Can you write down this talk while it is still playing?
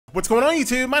What's going on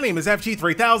YouTube? My name is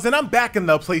FG3000. I'm back in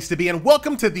the place to be and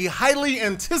welcome to the highly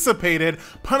anticipated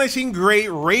Punishing Gray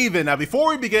Raven. Now before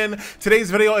we begin, today's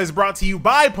video is brought to you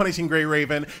by Punishing Gray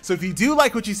Raven. So if you do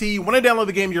like what you see, you want to download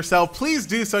the game yourself, please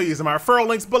do so using my referral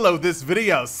links below this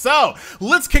video. So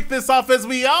let's kick this off as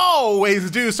we always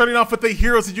do, starting off with the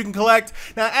heroes that you can collect.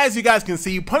 Now as you guys can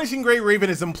see, Punishing Gray Raven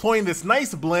is employing this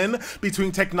nice blend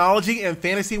between technology and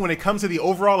fantasy when it comes to the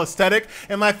overall aesthetic,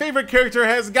 and my favorite character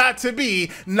has got to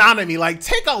be Nanami. Like,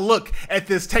 take a look at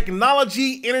this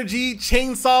technology, energy,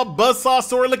 chainsaw, buzzsaw,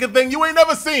 sword looking thing. You ain't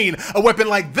never seen a weapon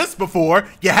like this before.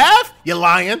 You have? You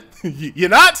lying. You're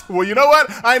not? Well, you know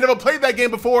what? I ain't never played that game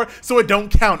before, so it don't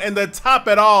count. And to top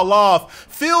it all off,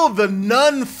 feel the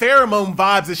nun pheromone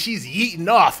vibes that she's yeeting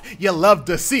off. You love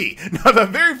to see. Now, the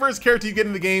very first character you get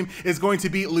in the game is going to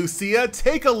be Lucia.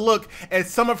 Take a look at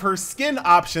some of her skin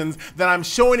options that I'm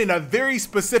showing in a very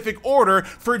specific order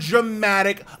for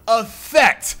dramatic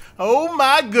effect. Oh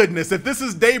my goodness, if this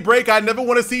is Daybreak, I never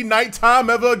want to see nighttime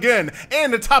ever again.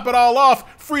 And to top it all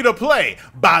off, free to play.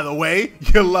 By the way,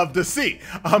 you'll love to see.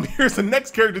 Here's the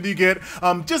next character that you get.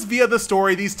 Just via the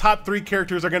story, these top three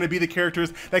characters are going to be the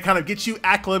characters that kind of get you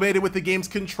acclimated with the game's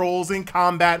controls and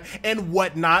combat and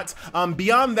whatnot.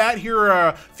 Beyond that, here are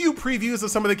a few previews of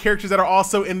some of the characters that are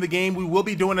also in the game. We will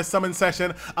be doing a summon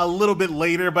session a little bit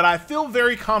later, but I feel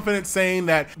very confident saying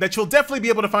that you'll definitely be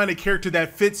able to find a character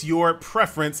that fits your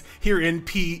preference here in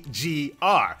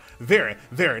PGR. Very,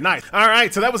 very nice. All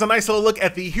right, so that was a nice little look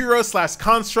at the hero slash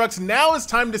constructs. Now it's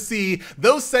time to see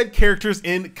those said characters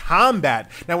in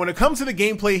combat. Now, when it comes to the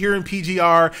gameplay here in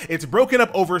PGR, it's broken up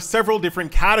over several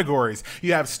different categories.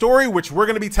 You have story, which we're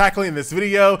going to be tackling in this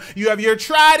video. You have your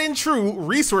tried and true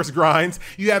resource grinds.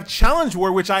 You have challenge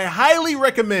war, which I highly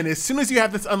recommend as soon as you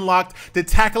have this unlocked to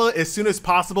tackle it as soon as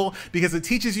possible, because it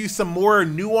teaches you some more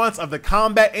nuance of the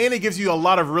combat and it gives you a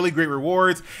lot of really great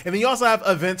rewards. And then you also have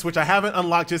events, which I haven't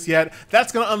unlocked just yet.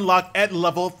 That's going to unlock at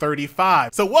level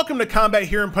 35. So welcome to combat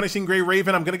here in Punishing Gray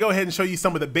Raven. I'm going to go ahead and show you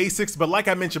some of the basics, but like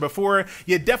I mentioned before,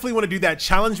 you definitely want to do that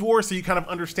challenge war so you kind of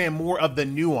understand more of the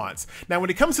nuance. Now, when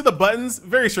it comes to the buttons,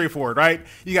 very straightforward, right?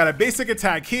 You got a basic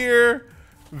attack here.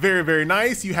 Very, very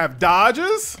nice. You have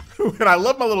dodges, and I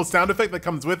love my little sound effect that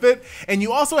comes with it. And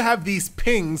you also have these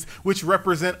pings, which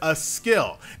represent a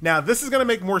skill. Now, this is going to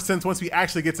make more sense once we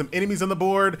actually get some enemies on the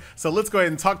board. So let's go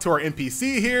ahead and talk to our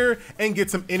NPC here and get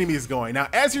some enemies going. Now,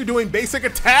 as you're doing basic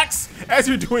attacks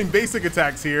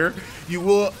here, you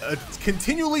will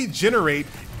continually generate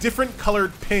different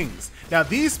colored pings. Now,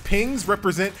 these pings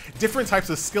represent different types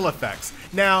of skill effects.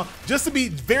 Now, just to be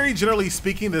very generally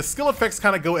speaking, the skill effects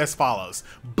kind of go as follows.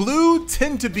 Blue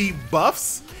tend to be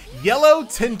buffs, yellow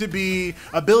tend to be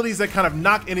abilities that kind of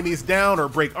knock enemies down or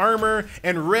break armor,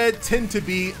 and red tend to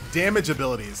be damage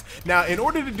abilities. Now, in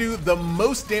order to do the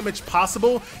most damage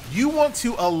possible, you want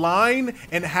to align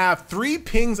and have 3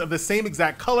 pings of the same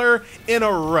exact color in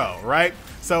a row, right?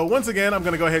 So once again, I'm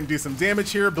gonna go ahead and do some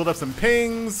damage here, build up some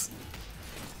pings.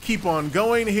 Keep on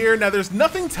going here. Now, there's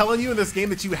nothing telling you in this game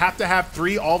that you have to have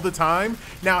 3 all the time.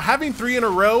 Now, having 3 in a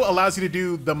row allows you to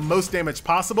do the most damage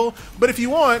possible. But if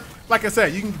you want, like I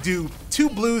said, you can do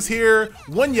 2 blues here,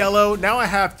 1 yellow. Now I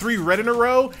have 3 red in a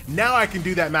row. Now I can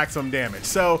do that maximum damage.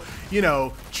 So, you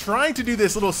know, trying to do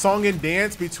this little song and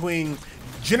dance between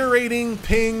generating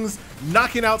pings,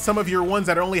 knocking out some of your ones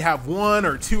that only have 1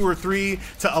 or 2 or 3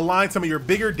 to align some of your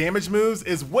bigger damage moves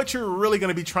is what you're really going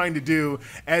to be trying to do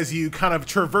as you kind of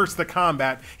traverse the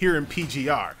combat here in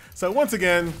PGR. So once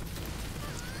again,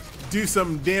 do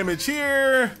some damage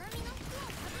here.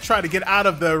 Try to get out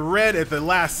of the red at the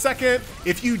last second.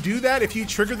 If you do that, if you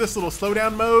trigger this little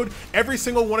slowdown mode, every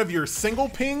single one of your single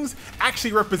pings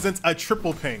actually represents a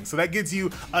triple ping. So that gives you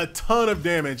a ton of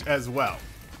damage as well.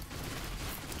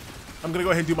 I'm gonna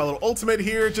go ahead and do my little ultimate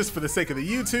here just for the sake of the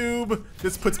YouTube.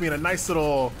 This puts me in a nice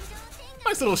little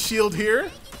shield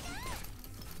here.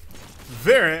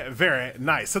 Very, very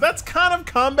nice. So that's kind of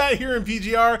combat here in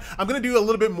PGR. I'm gonna do a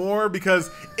little bit more because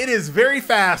it is very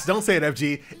fast. Don't say it,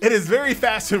 FG. It is very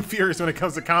fast and furious when it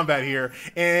comes to combat here.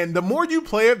 And the more you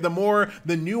play it, the more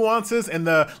the nuances and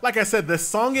like I said, the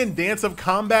song and dance of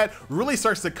combat really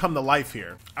starts to come to life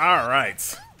here. All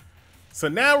right. So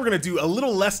now we're gonna do a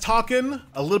little less talking,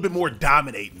 a little bit more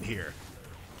dominating here.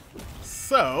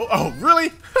 So, oh,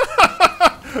 really?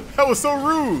 That was so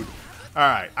rude. All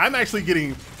right, I'm actually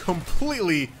getting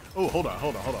completely, oh, hold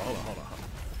on.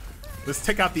 Let's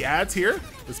take out the ads here.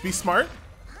 Let's be smart.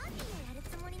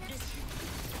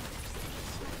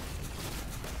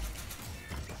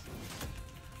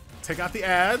 Take out the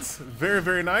ads, very,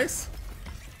 very nice.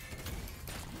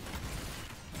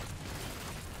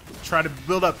 Try to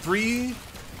build up 3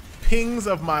 pings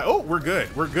of my, oh, we're good,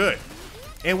 we're good.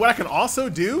 And what I can also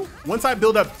do, once I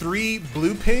build up 3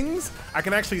 blue pings, I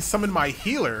can actually summon my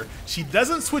healer. She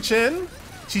doesn't switch in,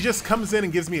 she just comes in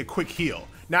and gives me a quick heal.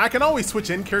 Now I can always switch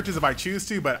in characters if I choose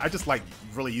to, but I just like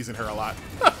really using her a lot.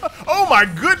 Oh my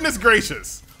goodness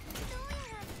gracious.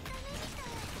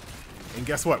 And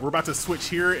guess what? We're about to switch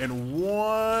here in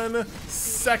 1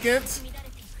 second.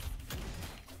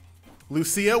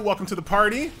 Lucia, welcome to the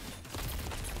party.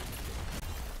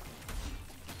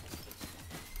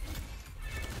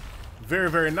 Very,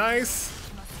 very nice.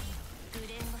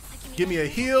 Give me a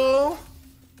heal.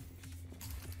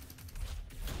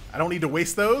 I don't need to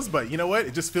waste those, but you know what?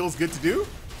 It just feels good to do.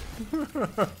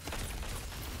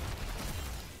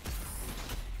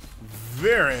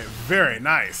 Very, very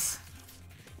nice.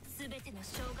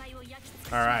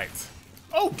 All right.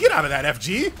 Oh, get out of that,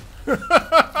 FG.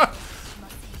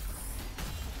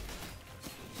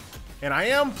 And I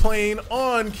am playing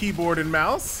on keyboard and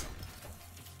mouse.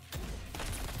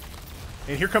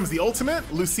 And here comes the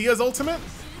ultimate, Lucia's ultimate.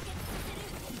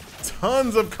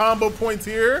 Tons of combo points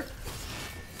here.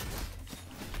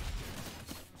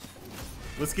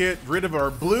 Let's get rid of our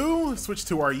blue, switch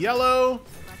to our yellow.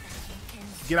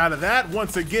 Get out of that.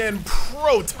 Once again,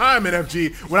 pro timing,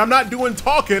 FG. When I'm not doing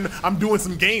talking, I'm doing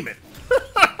some gaming.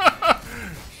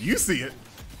 You see it.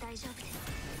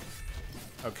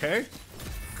 Okay.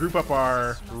 Group up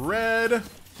our red.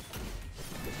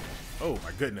 Oh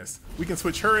my goodness. We can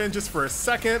switch her in just for a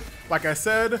second, like I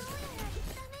said.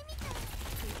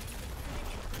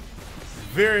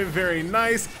 Very, very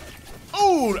nice.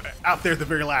 Oh, out there at the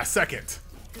very last second.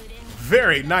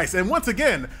 Very nice. And once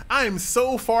again, I am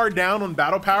so far down on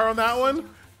battle power on that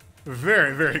one.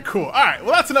 Very, very cool. All right,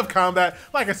 well, that's enough combat.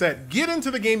 Like I said, get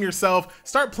into the game yourself,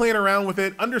 start playing around with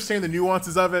it, understand the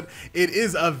nuances of it. It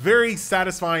is a very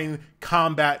satisfying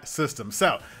combat system.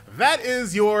 So that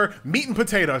is your meat and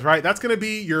potatoes, right? That's gonna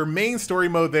be your main story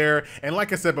mode there. And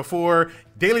like I said before,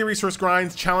 daily resource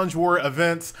grinds, challenge war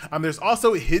events. There's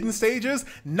also hidden stages,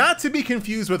 not to be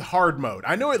confused with hard mode.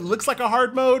 I know it looks like a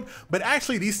hard mode, but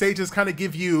actually these stages kind of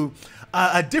give you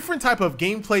a different type of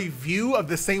gameplay view of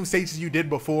the same stages you did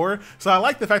before. So I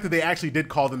like the fact that they actually did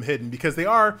call them hidden, because they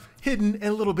are hidden and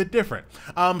a little bit different.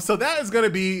 So that is going to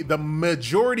be the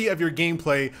majority of your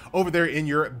gameplay over there in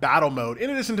your battle mode. In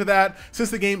addition to that,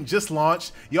 since the game just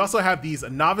launched, you also have these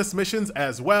novice missions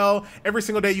as well. Every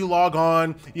single day you log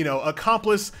on, you know,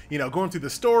 accomplish, you know, going through the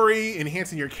story,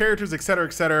 enhancing your characters, etc.,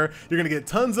 etc. You're going to get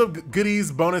tons of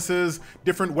goodies, bonuses,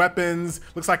 different weapons.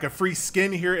 Looks like a free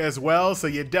skin here as well, so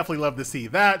you definitely love to see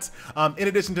that. In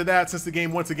addition to that, since the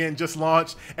game once again just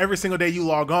launched, every single day you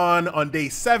log on day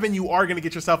 7, you are going to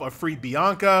get yourself a free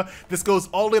Bianca. This goes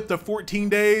all the way up to 14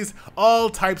 days, all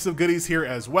types of goodies here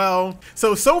as well.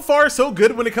 So far so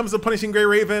good when it comes to Punishing Gray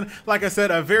Raven. Like I said,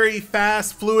 a very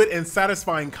fast, fluid, and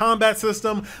satisfying combat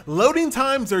system. Loading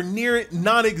times are near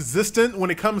non-existent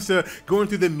when it comes to going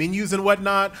through the menus and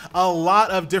whatnot. A lot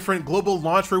of different global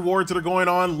launch rewards that are going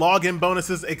on, login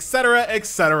bonuses, etc.,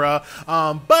 etc.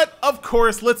 But of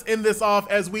course, let's end this off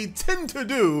as we tend to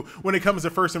do when it comes to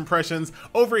first impressions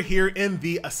over here in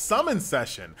the summon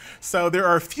session. So there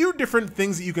are a few different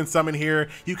things that you can summon here.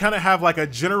 You kind of have like a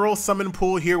general summon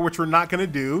pool here, which we're not going to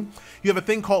do. You have a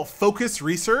thing called focus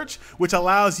research, which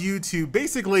allows you to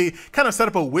basically kind of set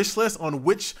up a wish list on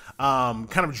which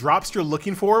kind of drops you're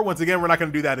looking for. Once again, we're not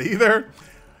going to do that either.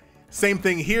 Same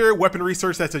thing here, weapon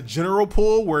research, that's a general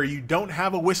pool where you don't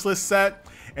have a wish list set.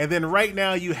 And then right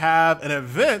now you have an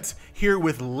event here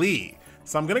with Lee.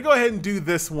 So I'm gonna go ahead and do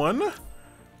this one.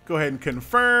 Go ahead and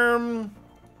confirm.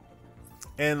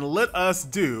 And let us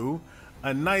do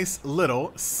a nice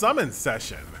little summon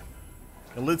session.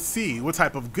 And let's see what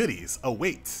type of goodies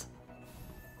await.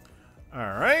 All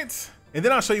right. And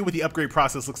then I'll show you what the upgrade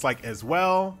process looks like as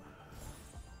well.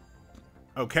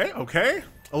 Okay, okay.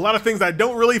 A lot of things I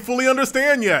don't really fully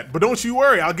understand yet, but don't you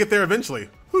worry, I'll get there eventually.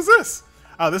 Who's this?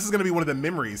 Oh, this is gonna be one of the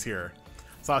memories here.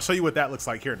 So I'll show you what that looks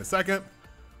like here in a second.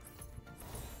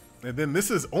 And then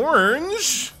this is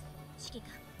orange.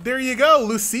 There you go,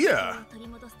 Lucia.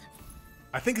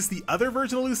 I think it's the other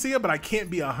version of Lucia, but I can't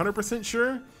be 100%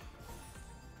 sure.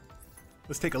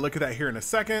 Let's take a look at that here in a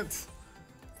second.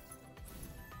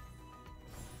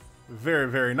 Very,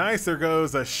 very nice. There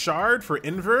goes a shard for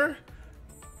Inver.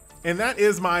 And that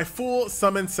is my full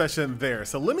summon session there.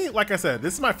 So let me, like I said,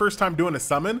 this is my first time doing a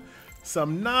summon. So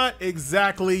I'm not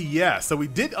exactly, yes. So we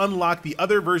did unlock the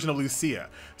other version of Lucia.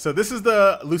 So this is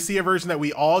the Lucia version that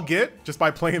we all get just by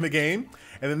playing the game.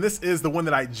 And then this is the one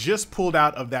that I just pulled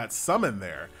out of that summon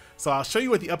there. So I'll show you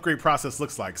what the upgrade process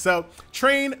looks like. So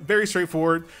train, very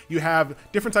straightforward. You have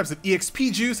different types of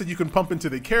EXP juice that you can pump into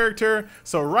the character.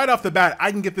 So right off the bat, I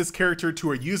can get this character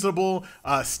to a usable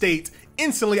state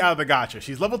instantly out of the gacha.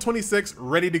 She's level 26,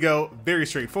 ready to go, very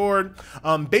straightforward.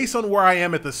 Based on where I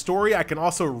am at the story, I can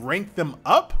also rank them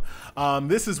up.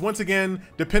 This is once again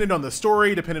dependent on the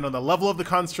story, dependent on the level of the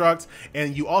construct,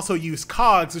 and you also use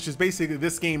cogs, which is basically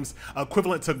this game's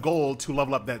equivalent to gold, to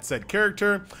level up that said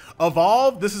character.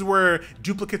 Evolve, this is where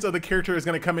duplicates of the character is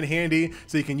going to come in handy,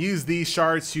 so you can use these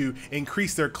shards to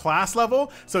increase their class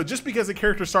level. So just because a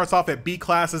character starts off at B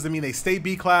class doesn't mean they stay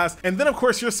B class. And then of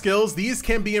course your skills, these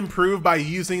can be improved by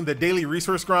using the daily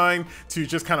resource grind to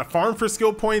just kind of farm for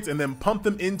skill points and then pump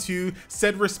them into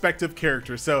said respective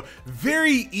character. So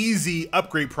very easy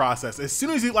upgrade process. As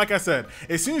soon as you, like I said,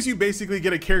 as soon as you basically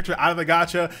get a character out of the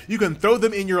gacha, you can throw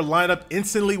them in your lineup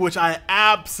instantly, which I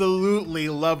absolutely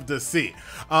love to see.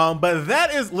 But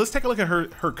that is, let's take a look at her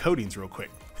codings real quick.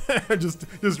 just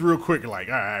real quick, like,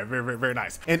 all right, very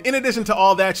nice. And in addition to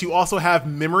all that, you also have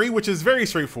memory, which is very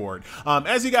straightforward.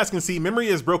 As you guys can see, memory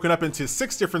is broken up into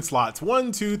 6 different slots,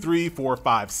 1, 2, 3, 4,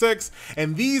 5, 6,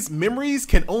 and these memories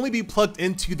can only be plugged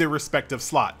into their respective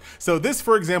slot. So this,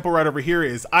 for example, right over here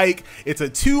is Ike. It's a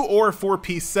 2 or 4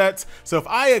 piece set. So if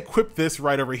I equip this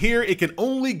right over here, it can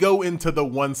only go into the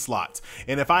 1 slot.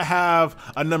 And if I have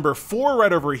a number 4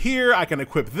 right over here, I can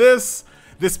equip this.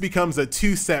 This becomes a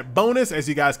 2 set bonus, as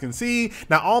you guys can see.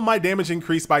 Now all my damage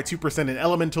increased by 2% and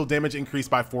elemental damage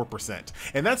increased by 4%.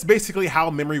 And that's basically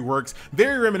how memory works.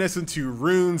 Very reminiscent to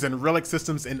runes and relic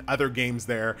systems in other games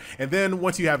there. And then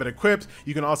once you have it equipped,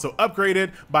 you can also upgrade it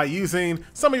by using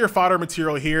some of your fodder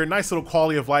material here. Nice little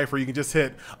quality of life where you can just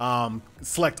hit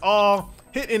select all,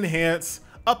 hit enhance,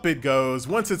 up it goes.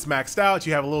 Once it's maxed out,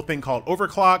 you have a little thing called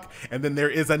overclock, and then there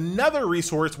is another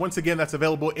resource, once again, that's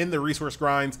available in the resource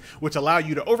grinds, which allow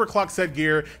you to overclock said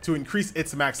gear to increase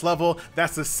its max level.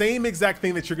 That's the same exact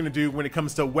thing that you're gonna do when it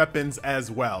comes to weapons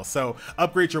as well. So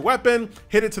upgrade your weapon,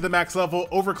 hit it to the max level,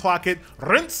 overclock it,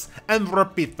 rinse and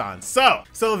repitan.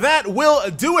 So that will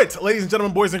do it, ladies and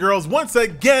gentlemen, boys and girls. Once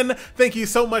again, thank you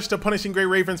so much to Punishing Gray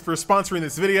Ravens for sponsoring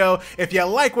this video. If you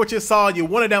like what you saw and you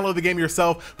want to download the game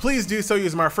yourself, please do so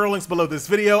using my referral links below this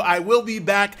video. I will be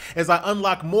back as I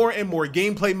unlock more and more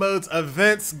gameplay modes,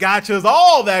 events, gachas,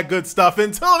 all that good stuff.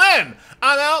 Until then,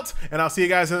 I'm out, and I'll see you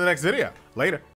guys in the next video. Later.